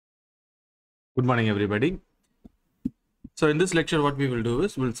Good morning, everybody. So in this lecture, what we will do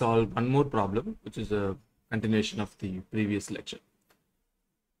is we'll solve one more problem, which is a continuation of the previous lecture.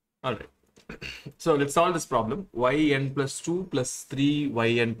 All right. So let's solve this problem. Yn plus 2 plus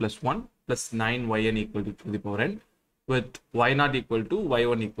 3yn plus 1 plus 9yn equal to the power n with y not equal to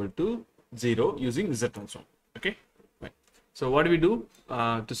y1 equal to 0 using z transform. Okay. Right. So what do we do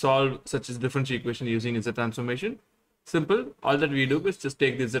to solve such a differential equation using z transformation? Simple. All that we do is just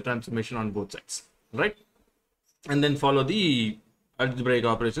take the z transformation on both sides, right? And then follow the algebraic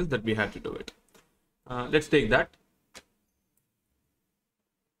operations that we had to do it. Let's take that.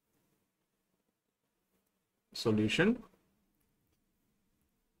 Solution.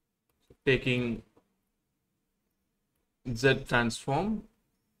 Taking z transform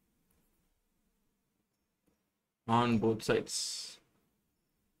on both sides.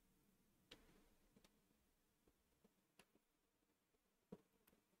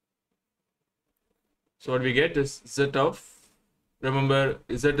 So what we get is z of, remember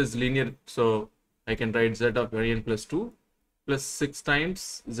z is linear, so I can write z of yn plus 2 plus 6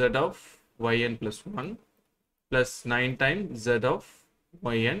 times z of yn plus 1 plus 9 times z of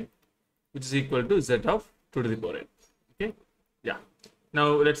yn, which is equal to z of 2 to the power n. Okay, yeah. Now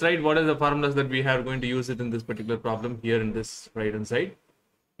let's write what are the formulas that we are going to use it in this particular problem here in this right hand side.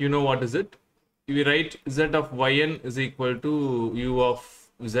 You know what is it? We write z of yn is equal to u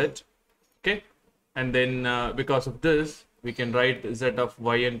of z. Okay. And then because of this, we can write z of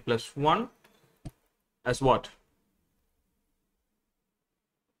yn plus 1 as what?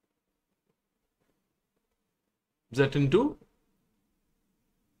 Z into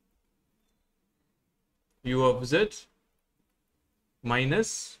u of z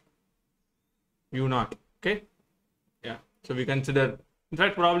minus u naught. Okay. Yeah. So we consider, in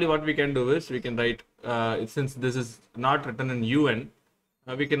fact, probably what we can do is we can write, since this is not written in un,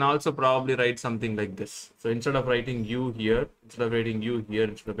 we can also probably write something like this. So instead of writing u here, instead of writing u here,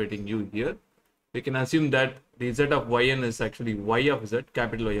 instead of writing u here, we can assume that the z of yn is actually y of z,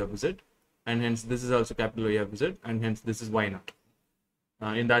 capital Y of z, and hence this is also capital Y of z, and hence this is y naught.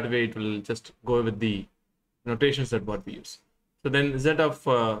 In that way, it will just go with the notations that what we use. So then z of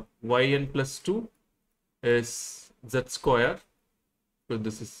yn plus 2 is z square. So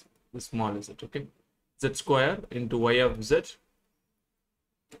this is the small z, okay? Z square into y of z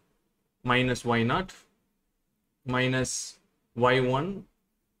minus y naught minus y1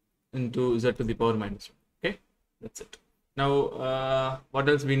 into z to the power minus 1. Okay, that's it. Now what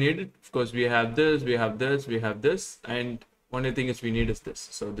else we need? Of course, we have this, we have this, we have this, and only thing is we need is this.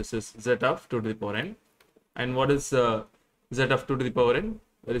 So this is z of 2 to the power n. And what is z of 2 to the power n?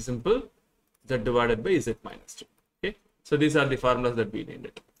 Very simple, z divided by z minus 2. Okay, so these are the formulas that we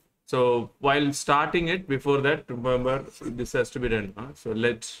needed. So while starting it, before that, remember this has to be done. So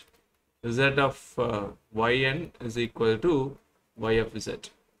let z of yn is equal to y of z.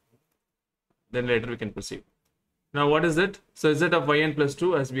 Then later we can proceed. Now what is it? So z of yn plus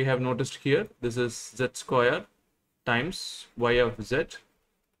 2, as we have noticed here, this is z square times y of z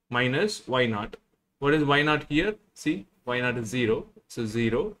minus y naught. What is y naught here? See, y naught is 0. So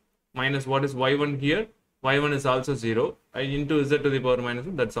 0 minus what is y1 here? Y1 is also 0. Into z to the power minus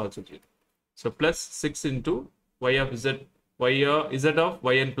 1, that's also 0. So plus 6 into y of z, z of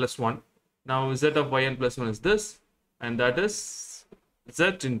yn plus 1. Now z of yn plus 1 is this, and that is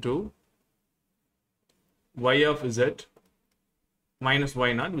z into y of z minus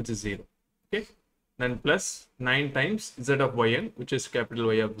y naught, which is 0. Okay, then plus 9 times z of yn, which is capital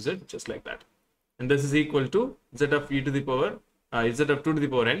Y of z, just like that. And this is equal to z of e to the power, z of 2 to the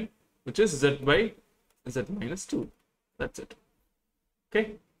power n, which is z by z minus 2. That's it.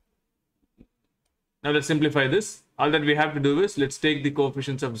 Okay. Now let's simplify this. All that we have to do is let's take the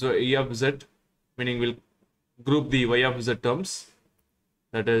coefficients of e of z, meaning we'll group the y of z terms.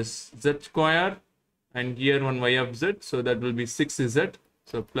 That is z square, and here one y of z, so that will be 6z.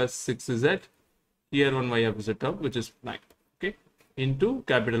 So plus 6z. Here one y of z term, which is 9. Okay, into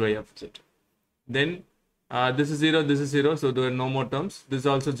capital Y of z. Then this is 0, this is 0, so there are no more terms. This is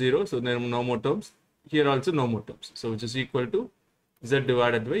also 0, so there are no more terms. Here also no more terms. So which is equal to z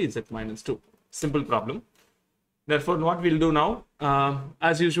divided by z minus 2. Simple problem. Therefore, what we'll do now,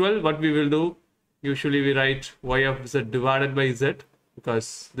 as usual, what we will do, usually we write y of z divided by z,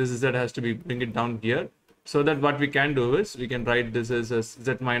 because this z has to be, bring it down here. So that what we can do is, we can write this as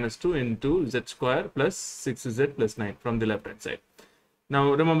z minus 2 into z square plus 6z plus 9 from the left hand side.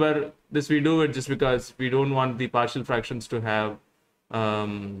 Now remember, this we do it just because we don't want the partial fractions to have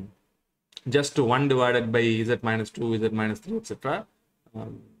just 1 divided by z minus 2, z minus 3, etc.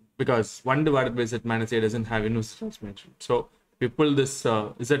 Because 1 divided by z minus a doesn't have inverse transformation. So we pull this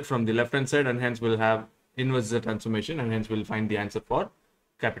z from the left hand side, and hence we'll have inverse z transformation, and hence we'll find the answer for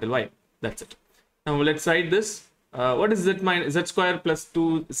capital Y. That's it. Now let's write this. What is z minus z square plus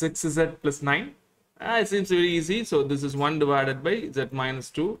 2 6z plus 9? It seems very easy. So this is 1 divided by z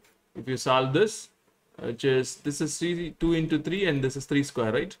minus 2. If you solve this, which is this is 2 into 3 and this is 3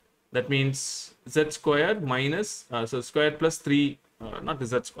 square, right? That means z square minus so square plus 3, not the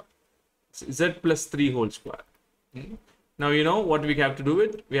z square, z plus 3 whole square. Now you know what we have to do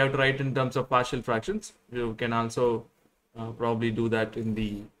it. We have to write in terms of partial fractions. You can also probably do that in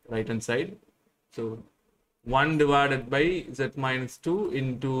the right hand side. So 1 divided by z minus 2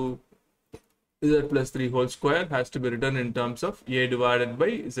 into z plus 3 whole square has to be written in terms of a divided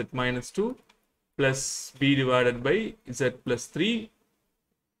by z minus 2 plus b divided by z plus 3.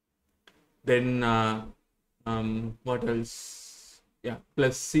 Then what else? Yeah,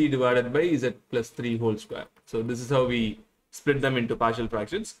 plus c divided by z plus 3 whole square. So this is how we split them into partial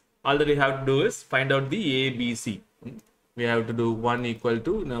fractions. All that we have to do is find out the a, b, c. We have to do 1 equal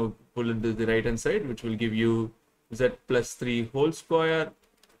to, now pull it to the right hand side, which will give you z plus 3 whole square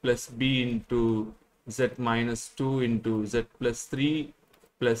plus b into z minus 2 into z plus 3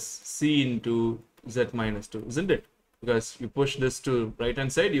 plus c into z minus 2, isn't it? Because you push this to right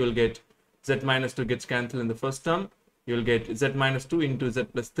hand side, you will get z minus 2 gets cancelled in the first term. You will get z minus 2 into z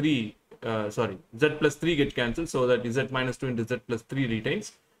plus 3, z plus 3 gets cancelled, so that z minus 2 into z plus 3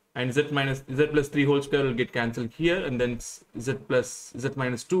 retains. And z plus 3 whole square will get cancelled here, and then z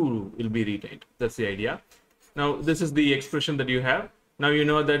minus 2 will be retained. That's the idea. Now this is the expression that you have. Now you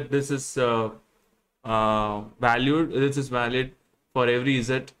know that this is valued. This is valid for every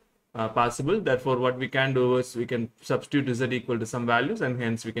z possible. Therefore, what we can do is we can substitute z equal to some values, and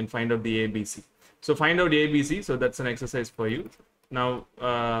hence we can find out the a, b, c. So find out a, b, c. So that's an exercise for you. Now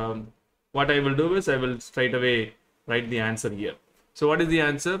what I will do is I will straight away write the answer here. So what is the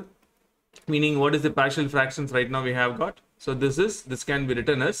answer? Meaning what is the partial fractions right now we have got? So this can be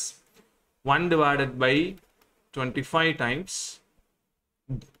written as 1 divided by 25 times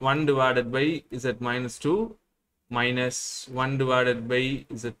 1 divided by z minus 2 minus 1 divided by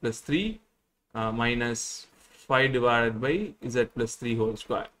z plus 3 minus 5 divided by z plus 3 whole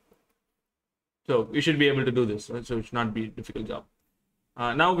square. So you should be able to do this, right? So it should not be a difficult job.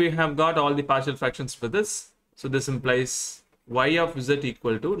 Now we have got all the partial fractions for this. So this implies y of z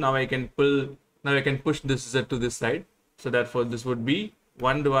equal to, now I can push this z to this side. So therefore this would be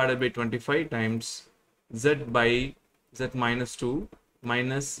 1 divided by 25 times z by z minus 2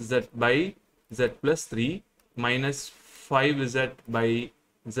 minus z by z plus 3 minus 5z by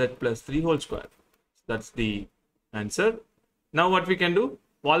z plus 3 whole square. That's the answer. Now what we can do,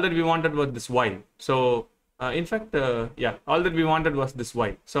 all that we wanted was this y. So in fact, yeah, all that we wanted was this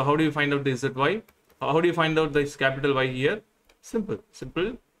y. So how do you find out the zy? How do you find out this capital Y here? Simple,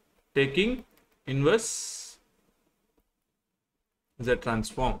 taking inverse z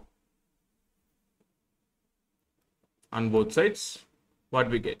transform on both sides, what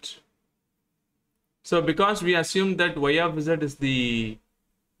we get. So because we assume that y of z is the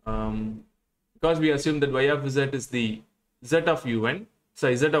z of un,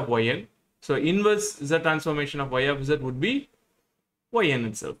 so z of yn, so inverse z transformation of y of z would be yn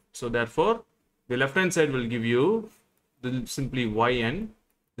itself. So therefore the left hand side will give you simply yn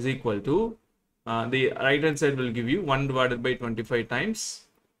is equal to the right hand side will give you 1 divided by 25 times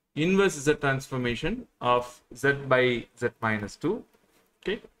inverse z transformation of z by z minus 2.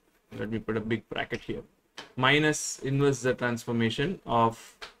 Okay, let me put a big bracket here, minus inverse z transformation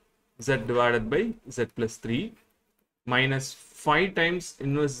of z divided by z plus 3 minus 5 times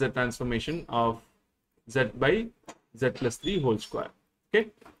inverse z transformation of z by z plus 3 whole square. Okay,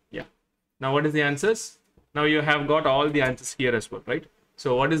 yeah. Now what is the answers? Now you have got all the answers here as well, right?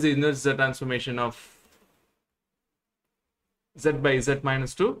 So what is the inverse z transformation of z by z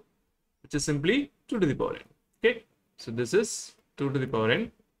minus 2, which is simply 2 to the power n. Okay, so this is 2 to the power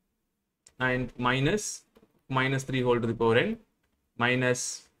n and minus 3 whole to the power n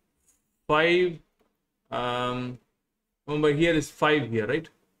minus 5. Remember here is 5 here, right?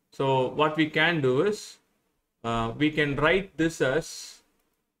 So what we can do is we can write this as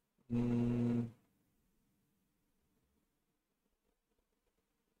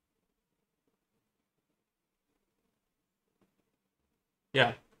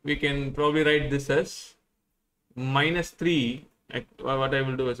yeah, we can probably write this as minus 3. What I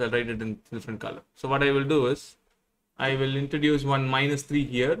will do is I'll write it in different color. So what I will do is I will introduce one minus 3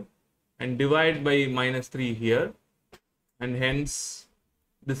 here and divide by minus 3 here, and hence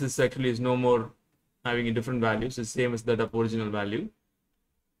this is actually is no more having a different values. It's same as that of original value.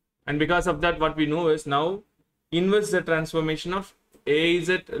 And because of that, what we know is now inverse the transformation of AZ.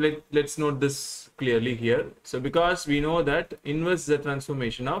 Let's note this clearly here. So because we know that inverse the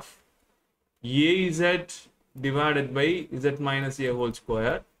transformation of AZ divided by Z minus A whole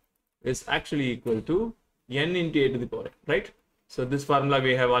square is actually equal to n into a to the power n, right? So this formula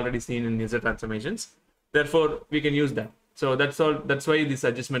we have already seen in Z transformations. Therefore, we can use that. So that's all. That's why this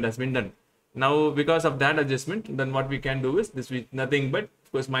adjustment has been done. Now, because of that adjustment, then what we can do is this with nothing but,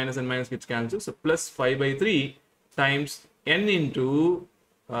 of course, minus and minus gets cancelled. So plus 5 by 3 times n into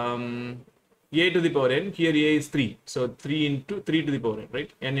a to the power n. Here a is 3. So 3 into 3 to the power n, right?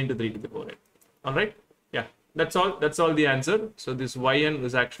 N into 3 to the power n. All right. Yeah, that's all. That's all the answer. So this yn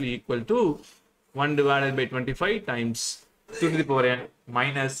is actually equal to 1 divided by 25 times 2 to the power n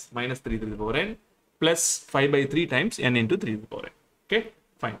minus 3 to the power n plus 5 by 3 times n into 3 to the power n. Okay,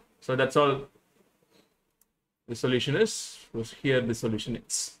 fine. So that's all the solution is. Here the solution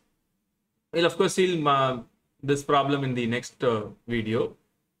is. We'll of course see this problem in the next video.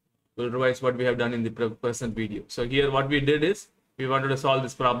 We'll revise what we have done in the present video. So here what we did is we wanted to solve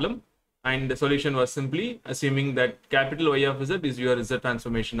this problem, and the solution was simply assuming that capital Y of Z is your Z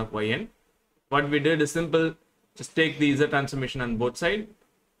transformation of Yn. What we did is simple, just take the Z transformation on both sides,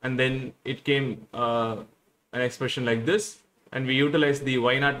 and then it came an expression like this. And we utilized the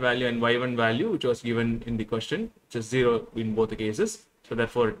y0 value and y1 value, which was given in the question, which is 0 in both the cases. So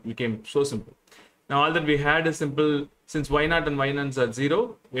therefore, it became so simple. Now, all that we had is simple. Since y0 and y1s are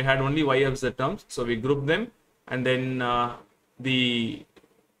 0, we had only y of z terms. So we grouped them, and then the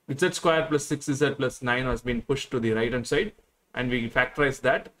z square plus 6z plus 9 has been pushed to the right hand side, and we factorized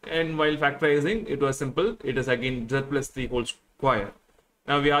that. And while factorizing, it was simple. It is again z plus 3 whole square.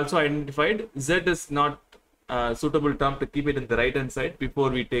 Now, we also identified z is not suitable term to keep it in the right hand side before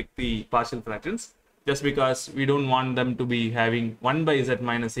we take the partial fractions, just because we don't want them to be having 1 by z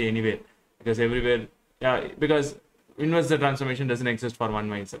minus a anywhere, because everywhere, because inverse z transformation doesn't exist for 1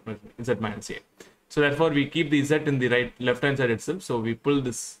 by z minus a. So therefore we keep the z in the left hand side itself. So we pull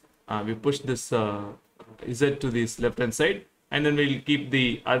this, we push this z to this left hand side, and then we'll keep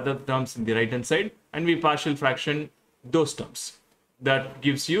the other terms in the right hand side, and we partial fraction those terms. That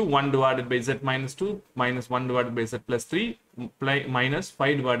gives you 1 divided by z minus 2 minus 1 divided by z plus 3 minus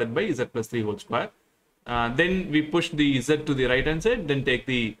 5 divided by z plus 3 whole square. Then we push the z to the right hand side, then take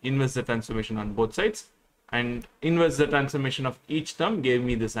the inverse z transformation on both sides, and inverse z transformation of each term gave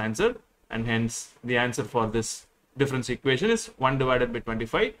me this answer, and hence the answer for this difference equation is 1 divided by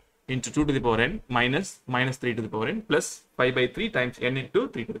 25 into 2 to the power n minus 3 to the power n plus 5 by 3 times n into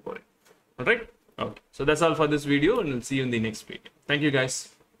 3 to the power n. All right. Okay, so that's all for this video, and we'll see you in the next video. Thank you,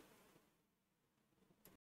 guys.